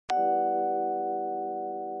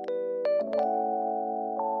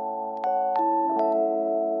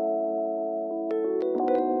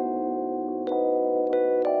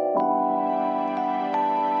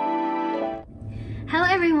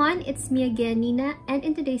everyone, it's me again, Nina, and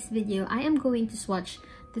in today's video, I am going to swatch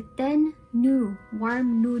the 10 new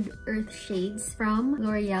warm nude earth shades from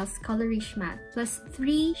L'Oreal's Color Riche Matte, plus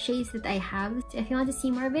 3 shades that I have. So if you want to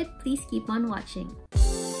see more of it, please keep on watching.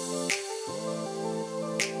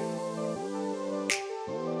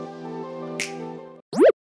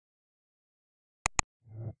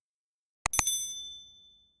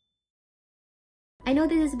 I know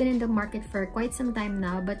this has been in the market for quite some time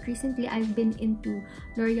now, but recently I've been into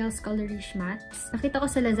L'Oreal's Color Riche Mattes. Nakita ko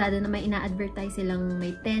sa Lazada na may ina-advertise silang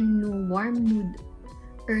may 10 new warm nude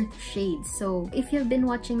earth shades. So, if you've been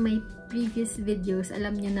watching my previous videos,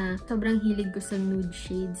 alam nyo na sobrang hilig ko sa nude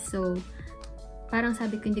shades. So, parang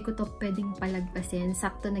sabi ko, hindi ko to pwedeng palagpasin.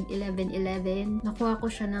 Sakto nag-11-11. Nakuha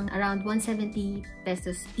ko siya ng around 170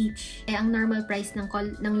 pesos each. Eh, ang normal price ng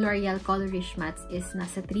L'Oreal Color Riche Mattes is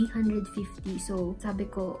nasa 350. So, sabi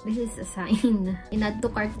ko, this is a sign. In-add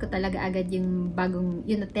to cart ko talaga agad yung bagong,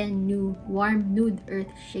 yun na 10 new warm nude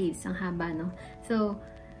earth shades. Ang haba, no? So,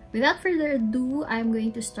 without further ado, I'm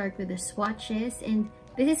going to start with the swatches. And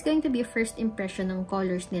this is going to be a first impression ng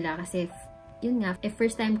colors nila kasi yun nga,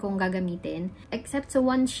 first time kong gagamitin. Except sa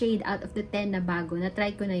one shade out of the 10 na bago,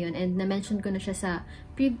 na-try ko na yun and na-mention ko na siya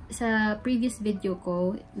sa previous video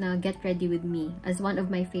ko na Get Ready With Me as one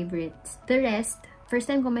of my favorites. The rest, first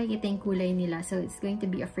time ko makikita yung kulay nila, so it's going to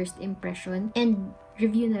be a first impression and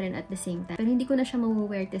review na rin at the same time. Pero hindi ko na siya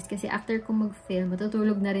mawu-wear test kasi after ko mag-film,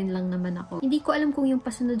 matutulog na rin lang naman ako. Hindi ko alam kung yung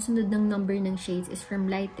pasunod-sunod ng number ng shades is from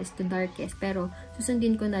lightest to darkest, pero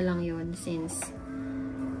susundin ko na lang yun since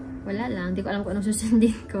wala lang, hindi ko alam kung anong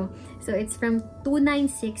susundin ko. So, it's from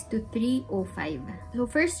 296 to 305. So,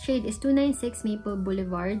 first shade is 296 Maple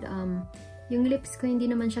Boulevard. Yung lips ko, hindi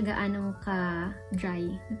naman siya gaanong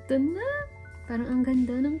ka-dry. Ito na! Parang ang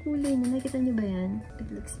ganda ng kulay na. Nakita niyo ba yan?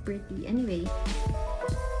 It looks pretty. Anyway.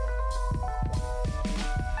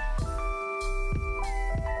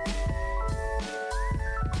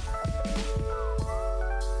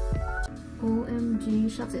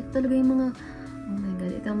 OMG, shucks. Ito talaga yung mga oh my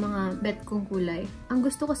god, ito ang mga bet kong kulay. Ang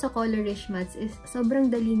gusto ko sa Color Riche Mattes is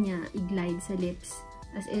sobrang dali niya i-glide sa lips.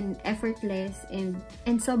 As in, effortless and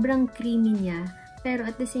sobrang creamy niya. Pero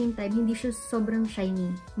at the same time, hindi siya sobrang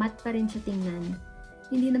shiny. Matte pa rin siya tingnan.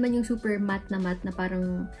 Hindi naman yung super matte na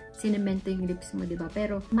parang sinemento yung lips mo, diba?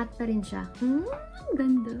 Pero matte pa rin siya. Ang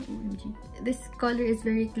ganda. OMG. This color is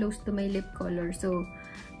very close to my lip color. So,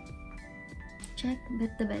 check.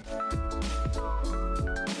 Bet the bet.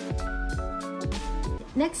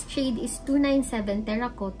 Next shade is 297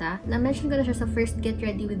 Terracotta. Na-mention ko na siya sa first Get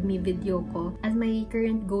Ready With Me video ko as my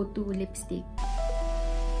current go-to lipstick.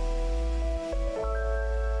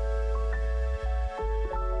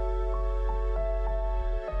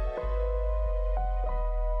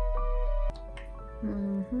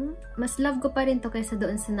 Mas love ko pa rin to kaysa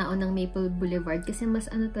doon sa naunang Maple Boulevard kasi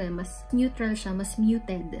mas ano to mas neutral siya, mas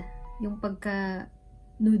muted. Yung pagka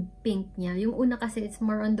nude pink niya. Yung una kasi, it's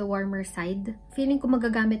more on the warmer side. Feeling ko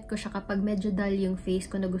magagamit ko siya kapag medyo dull yung face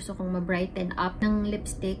ko na gusto kong ma-brighten up ng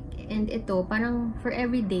lipstick. And ito, parang for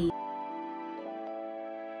everyday.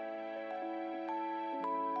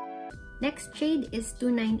 Next shade is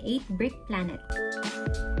 298 Brick Planet.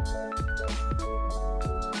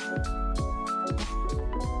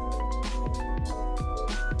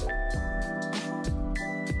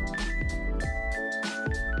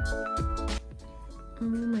 Oh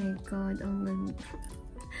my god, ang ganda.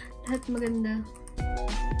 Lahat maganda.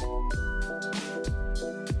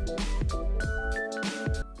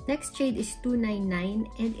 Next shade is 299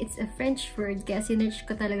 and it's a French word kaya sinerch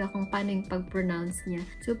ko talaga kung paano yung pag-pronounce niya.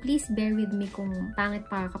 So please bear with me kung pangit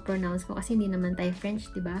pakaka-pronounce ko kasi hindi naman tayo French,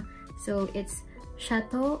 diba? So it's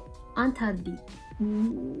Chateau Interdit.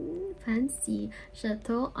 Fancy.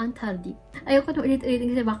 Chateau Interdit. Ayoko na ulit-ulitin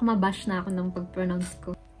kasi baka mabash na ako ng pag-pronounce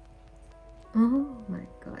ko. Oh my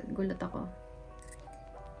god, gulat ako.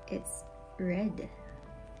 It's red.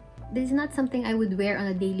 This is not something I would wear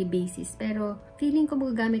on a daily basis, pero feeling ko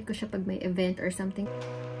magagamit ko siya pag may event or something.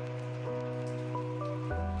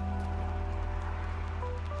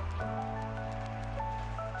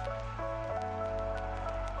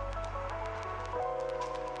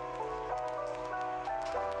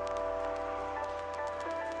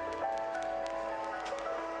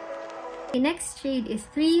 The next shade is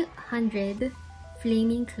 300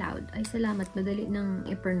 Flaming Cloud. Ay, salamat. Madali nang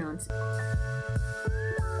i-pronounce.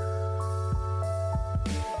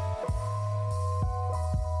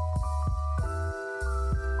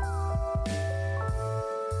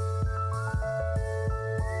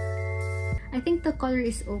 I think the color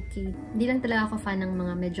is okay. Hindi lang talaga ako fan ng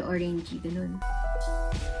mga medyo orangey, ganun.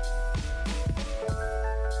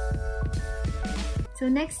 So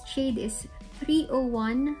next shade is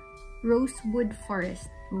 301 Rosewood Forest.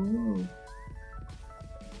 Ooh.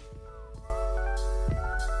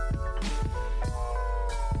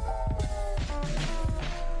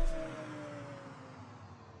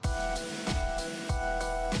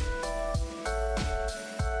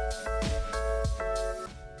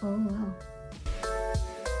 Oh, wow.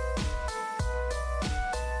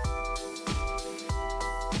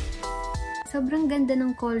 Sobrang ganda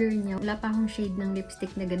ng color niya. Wala pa akong shade ng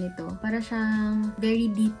lipstick na ganito. Para siyang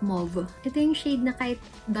very deep mauve. Ito yung shade na kahit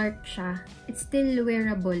dark siya, it's still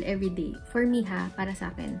wearable everyday. For me ha, para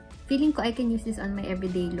sa akin. Feeling ko I can use this on my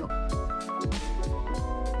everyday look.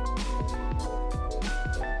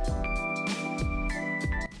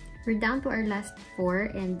 We're down to our last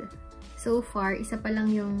 4 and so far, isa pa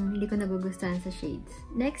lang yung hindi ko nagugustuhan sa shades.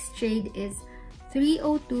 Next shade is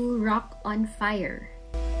 302 Rock on Fire.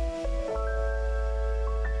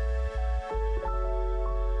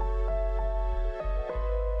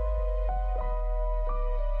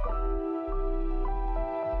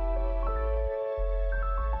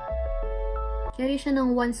 Carry siya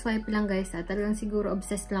ng one swipe lang guys ha. Talagang siguro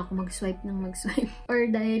obsessed lang ako mag-swipe ng mag-swipe. Or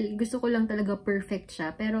dahil gusto ko lang talaga perfect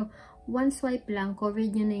siya. Pero one swipe lang, covered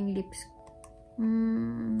niya na yung lips.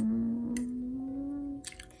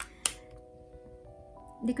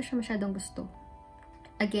 Hindi ko siya masyadong gusto.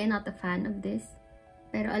 Again, not a fan of this.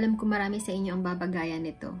 Pero alam ko marami sa inyo ang babagayan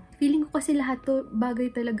nito. Feeling ko kasi lahat to bagay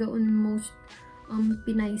talaga on most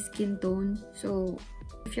Pinay skin tone. So,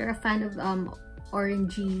 if you're a fan of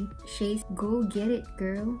orangey shades, go get it,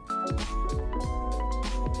 girl.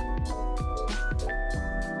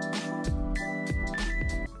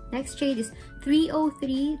 Next shade is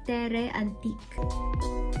 303 Terre Antique.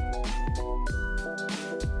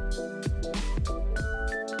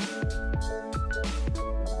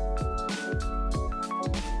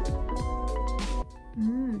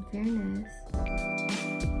 Fairness.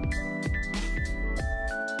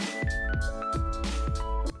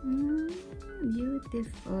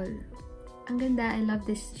 Beautiful. Ang ganda. I love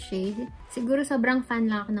this shade. Siguro sobrang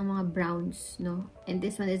fan lang ako ng mga browns, no? And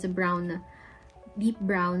this one is a brown, deep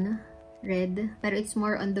brown, red. Pero it's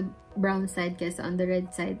more on the brown side kaysa on the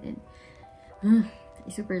red side. And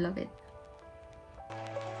I super love it.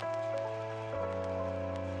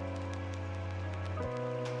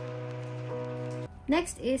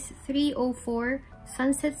 Next is 304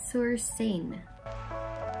 Sunset sur Seine.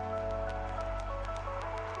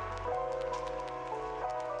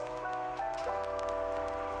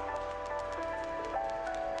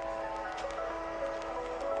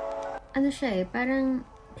 Ano siya eh, parang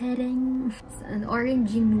an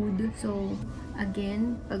orangey nude. So,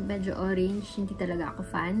 again, pag medyo orange, hindi talaga ako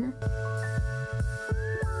fan.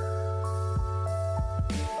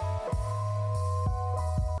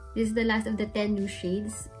 This is the last of the 10 new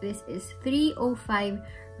shades. This is 305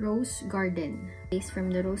 Rose Garden. Base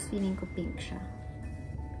from the rose, feeling ko pink siya.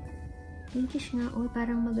 Pinkish nga. Oh,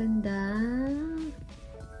 parang maganda.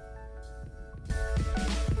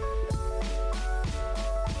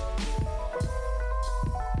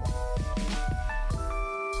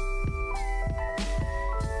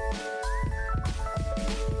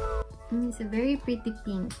 It's a very pretty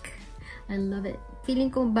pink. I love it. Feeling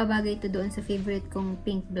ko babagay ito doon sa favorite kong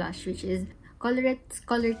pink blush, which is Colorette's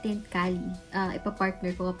Color Tint Cali.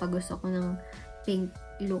 Ipa-partner ko kapag gusto ko ng pink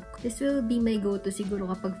look. This will be my go-to siguro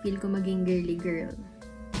kapag feel ko maging girly girl.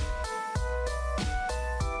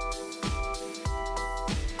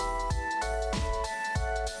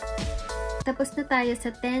 Tapos na tayo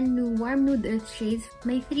sa 10 new Warm Nude Earth shades.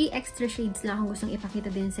 May 3 extra shades lang akong gustong ipakita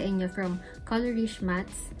din sa inyo from Riche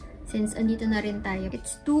Mattes. Since andito na rin tayo.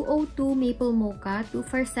 It's 202 Maple Mocha,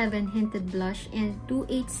 247 Hinted Blush, and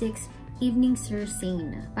 286 Evening Sur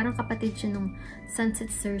Seine. Parang kapatid siya nung Sunset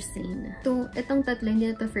Sur Seine. Itong tatlo, hindi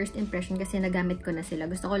na to first impression kasi nagamit ko na sila.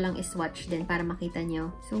 Gusto ko lang iswatch din para makita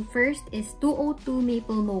nyo. So, first is 202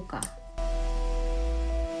 Maple Mocha.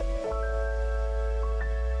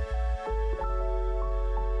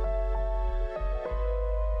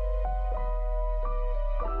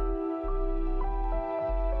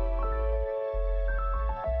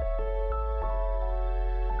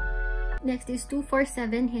 Next is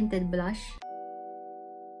 247 Hinted Blush.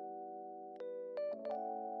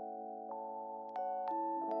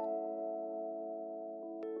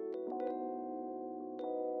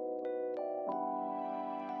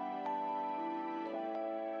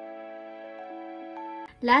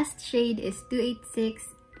 Last shade is 286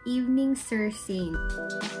 Evening Sur Seine.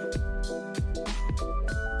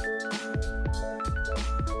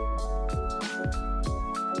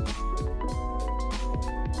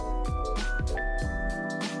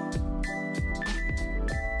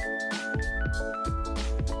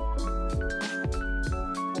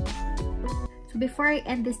 before I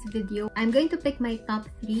end this video, I'm going to pick my top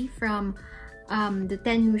 3 from the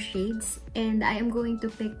 10 new shades, and I am going to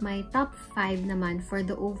pick my top 5 naman for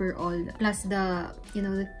the overall, plus the,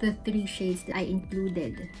 the 3 shades that I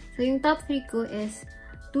included. So yung top 3 ko is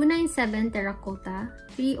 297 Terracotta,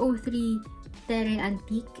 303 Terre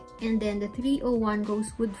Antique, and then the 301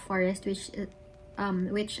 Rosewood Forest,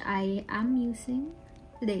 which I am using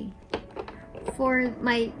today. For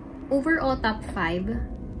my overall top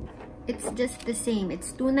 5, it's just the same.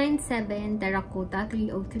 It's 297 Terracotta,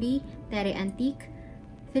 303 Terre Antique,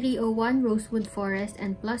 301 Rosewood Forest,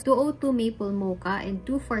 and plus 202 Maple Mocha, and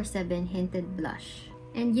 247 Hinted Blush.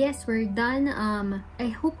 And yes, we're done. I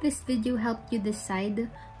hope this video helped you decide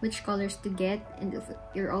which colors to get, and if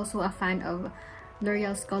you're also a fan of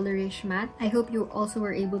L'Oreal's Colorish Matte, I hope you also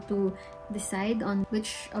were able to decide on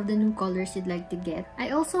which of the new colors you'd like to get. I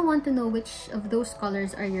also want to know which of those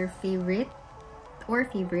colors are your favorite or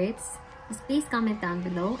favorites. Just please comment down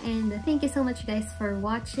below, and thank you so much guys for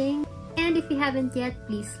watching. And if you haven't yet,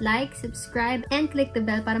 please like, subscribe, and click the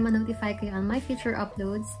bell para ma-notify kayo on my future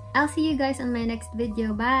uploads. I'll see you guys on my next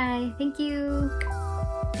video. Bye! Thank you!